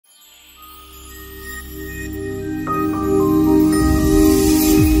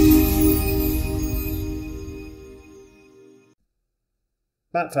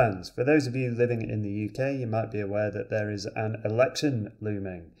Map fans, for those of you living in the UK, you might be aware that there is an election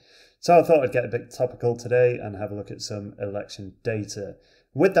looming. So I thought I'd get a bit topical today and have a look at some election data.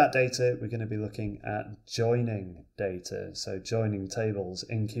 With that data, we're going to be looking at joining data, so joining tables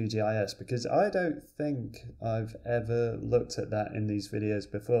in QGIS, because I don't think I've ever looked at that in these videos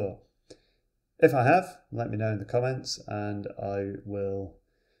before. If I have, let me know in the comments and I will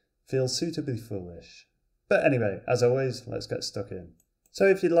feel suitably foolish. But anyway, as always, let's get stuck in. So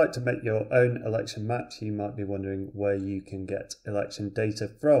if you'd like to make your own election maps, you might be wondering where you can get election data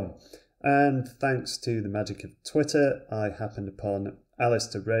from. And thanks to the magic of Twitter, I happened upon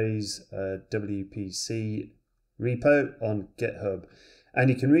Alasdair Rae's WPC repo on GitHub. And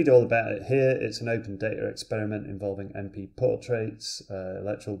you can read all about it here. It's an open data experiment involving MP portraits,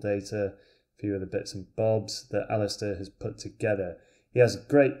 electoral data, a few other bits and bobs that Alasdair has put together. He has a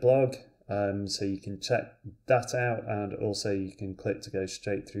great blog. So you can check that out, and also you can click to go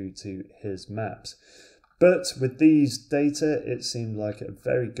straight through to his maps. But with these data, it seemed like a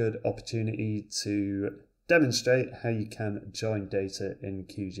very good opportunity to demonstrate how you can join data in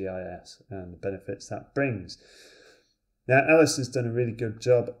QGIS and the benefits that brings. Now, Alice has done a really good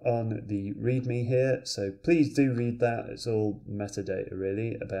job on the README here, so please do read that. It's all metadata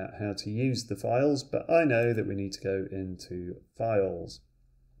really about how to use the files, but I know that we need to go into files.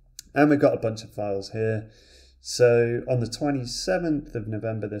 And we've got a bunch of files here. So on the 27th of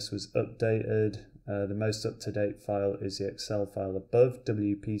November, this was updated. The most up-to-date file is the Excel file above,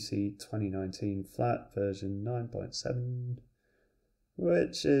 WPC 2019 flat version 9.7,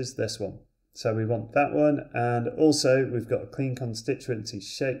 which is this one. So we want that one. And also we've got a clean constituency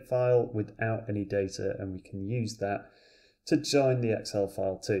shapefile without any data, and we can use that to join the Excel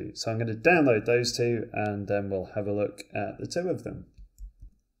file too. So I'm going to download those two, and then we'll have a look at the two of them.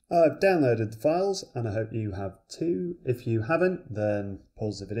 I've downloaded the files and I hope you have too. If you haven't, then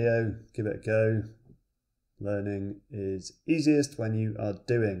pause the video, give it a go. Learning is easiest when you are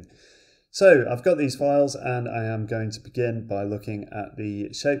doing. So I've got these files and I am going to begin by looking at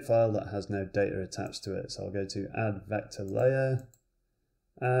the shapefile that has no data attached to it. So I'll go to Add Vector Layer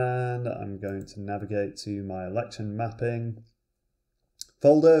and I'm going to navigate to my election mapping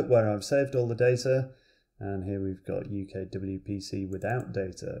folder where I've saved all the data. And here we've got UK WPC without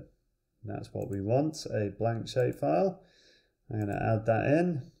data. That's what we want, a blank shapefile. I'm going to add that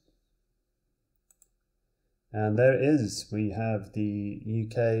in. And there it is. We have the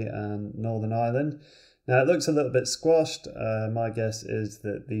UK and Northern Ireland. Now it looks a little bit squashed. My guess is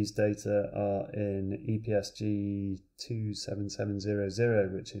that these data are in EPSG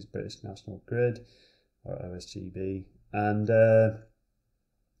 27700, which is British National Grid, or OSGB. And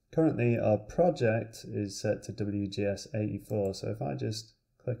currently our project is set to WGS84, so if I just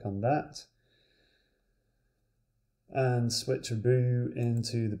click on that and switch a brew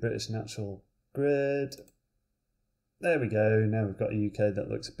into the British Natural Grid, there we go. Now we've got a UK that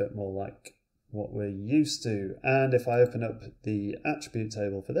looks a bit more like what we're used to. And if I open up the attribute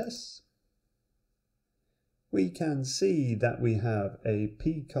table for this, we can see that we have a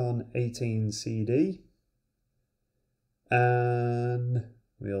PCON 18 CD and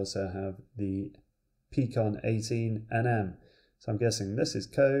we also have the PCON 18 NM. So I'm guessing this is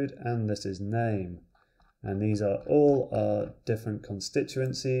code and this is name. And these are all our different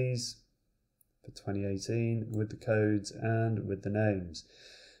constituencies for 2018 with the codes and with the names.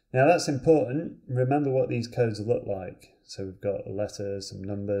 Now that's important. Remember what these codes look like. So we've got a letter, some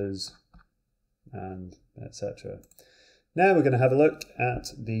numbers, and etc. Now we're going to have a look at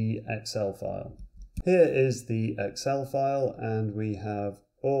the Excel file. Here is the Excel file and we have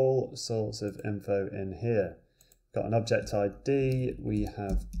all sorts of info in here. Got an object ID, we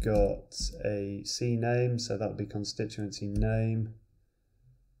have got a C name, so that'll be constituency name.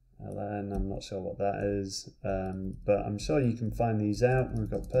 LN, I'm not sure what that is, but I'm sure you can find these out. We've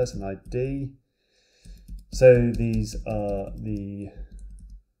got person ID. So these are the,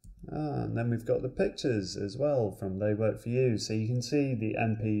 and then we've got the pictures as well from They Work For You. So you can see the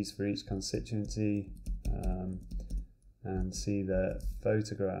MPs for each constituency, and see their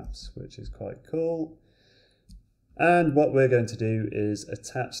photographs, which is quite cool. And what we're going to do is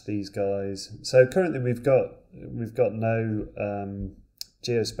attach these guys. So currently we've got no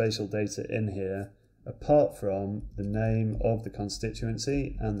geospatial data in here apart from the name of the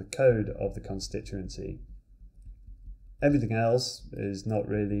constituency and the code of the constituency. Everything else is not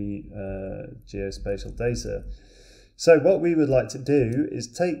really geospatial data. So what we would like to do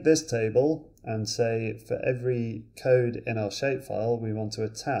is take this table and say for every code in our shapefile, we want to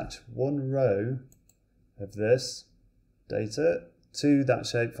attach one row of this data to that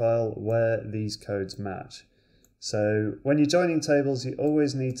shapefile where these codes match. So when you're joining tables, you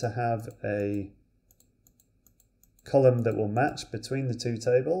always need to have a column that will match between the two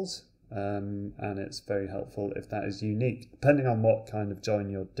tables. And it's very helpful if that is unique, depending on what kind of join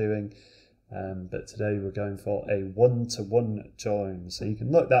you're doing. But today we're going for a one-to-one join. So you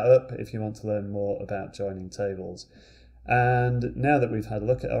can look that up if you want to learn more about joining tables. And now that we've had a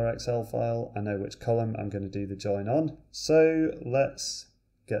look at our Excel file, I know which column I'm going to do the join on. So let's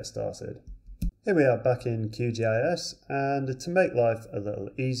get started. Here we are back in QGIS, and to make life a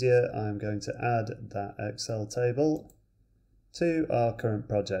little easier, I'm going to add that Excel table to our current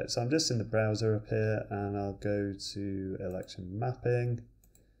project. So I'm just in the browser up here, and I'll go to election mapping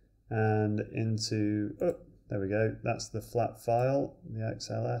and into, oh, there we go, that's the flat file, the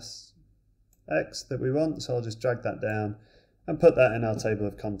XLSX that we want. So I'll just drag that down and put that in our table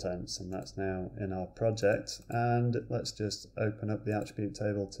of contents, and that's now in our project. And let's just open up the attribute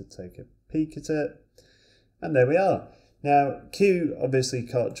table to take a peek at it, and there we are. Now Q obviously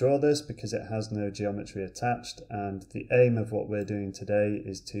can't draw this because it has no geometry attached, and the aim of what we're doing today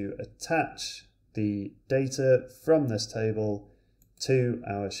is to attach the data from this table to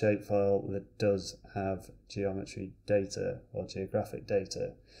our shapefile that does have geometry data or geographic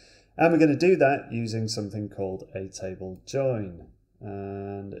data. And we're going to do that using something called a table join.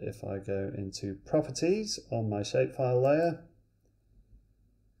 And if I go into properties on my shapefile layer,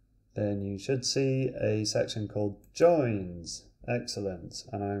 then you should see a section called joins. Excellent.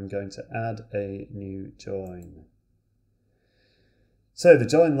 And I'm going to add a new join. So the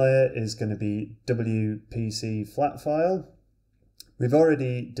join layer is going to be WPC flat file. We've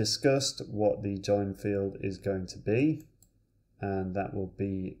already discussed what the join field is going to be, and that will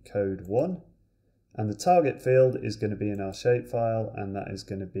be code 1. And the target field is going to be in our shapefile, and that is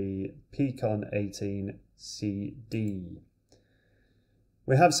going to be pcon18cd.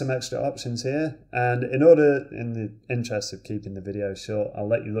 We have some extra options here, and in the interest of keeping the video short, I'll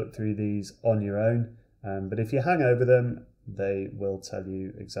let you look through these on your own, but if you hang over them, they will tell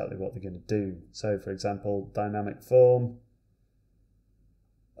you exactly what they're going to do. So for example, dynamic form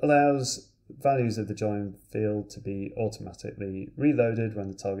allows values of the join field to be automatically reloaded when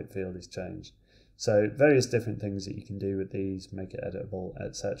the target field is changed. So various different things that you can do with these, make it editable,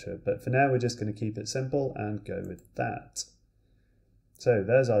 etc. But for now, we're just going to keep it simple and go with that. So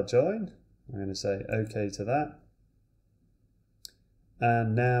there's our join. I'm going to say OK to that.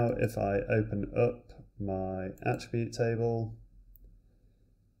 And now if I open up my attribute table,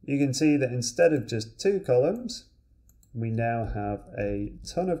 you can see that instead of just 2 columns, we now have a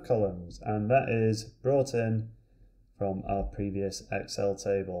ton of columns, and that is brought in from our previous Excel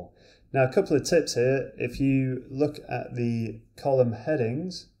table. Now a couple of tips here. If you look at the column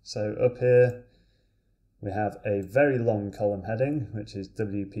headings, so up here we have a very long column heading, which is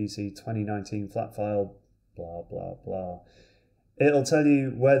WPC 2019 flat file, blah, blah, blah. It'll tell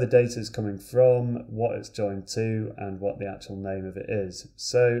you where the data is coming from, what it's joined to, and what the actual name of it is.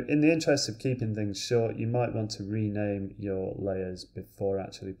 So in the interest of keeping things short, you might want to rename your layers before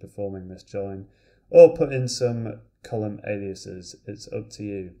actually performing this join, or put in some column aliases. It's up to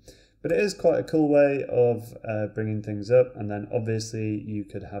you. But it is quite a cool way of bringing things up, and then obviously you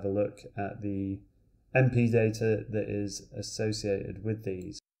could have a look at the MP data that is associated with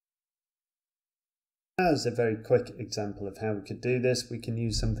these. As a very quick example of how we could do this, we can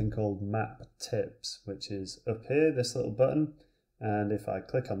use something called map tips, which is up here, this little button. And if I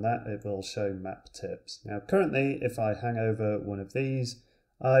click on that, it will show map tips. Now, currently, if I hang over one of these,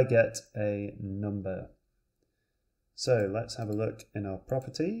 I get a number. So let's have a look in our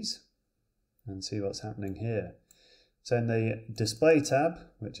properties and see what's happening here. So in the display tab,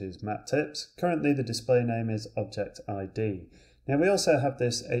 which is map tips, currently the display name is object ID. Now we also have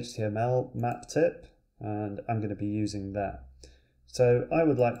this HTML map tip, and I'm going to be using that. So I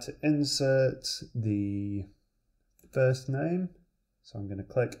would like to insert the first name. So I'm going to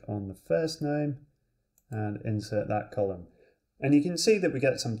click on the first name and insert that column. And you can see that we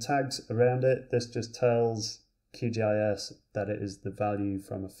get some tags around it. This just tells QGIS that it is the value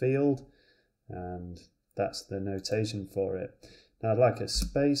from a field, and that's the notation for it. Now I'd like a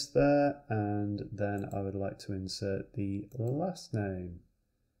space there, and then I would like to insert the last name.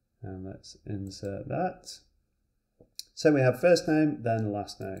 And let's insert that. So we have first name, then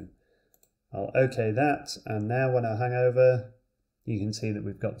last name. I'll OK that, and now when I hang over, you can see that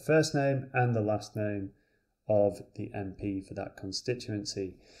we've got the first name and the last name of the MP for that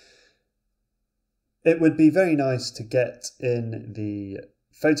constituency. It would be very nice to get in the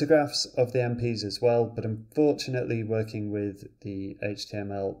photographs of the MPs as well, but unfortunately working with the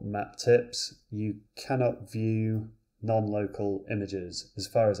HTML map tips, you cannot view non-local images as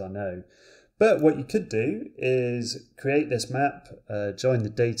far as I know. But what you could do is create this map, join the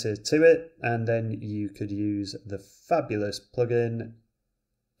data to it, and then you could use the fabulous plugin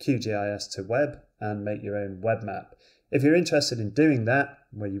QGIS to web and make your own web map. If you're interested in doing that,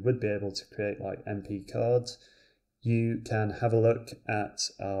 where you would be able to create like MP cards, you can have a look at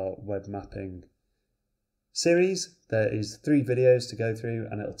our web mapping series. There is 3 videos to go through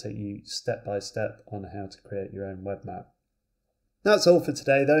and it'll take you step by step on how to create your own web map. That's all for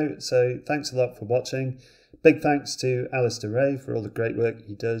today though, so thanks a lot for watching. Big thanks to Alasdair Rae for all the great work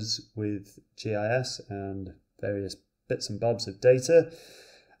he does with GIS and various bits and bobs of data.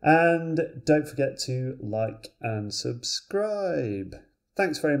 And don't forget to like and subscribe.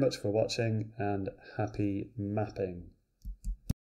 Thanks very much for watching and happy mapping.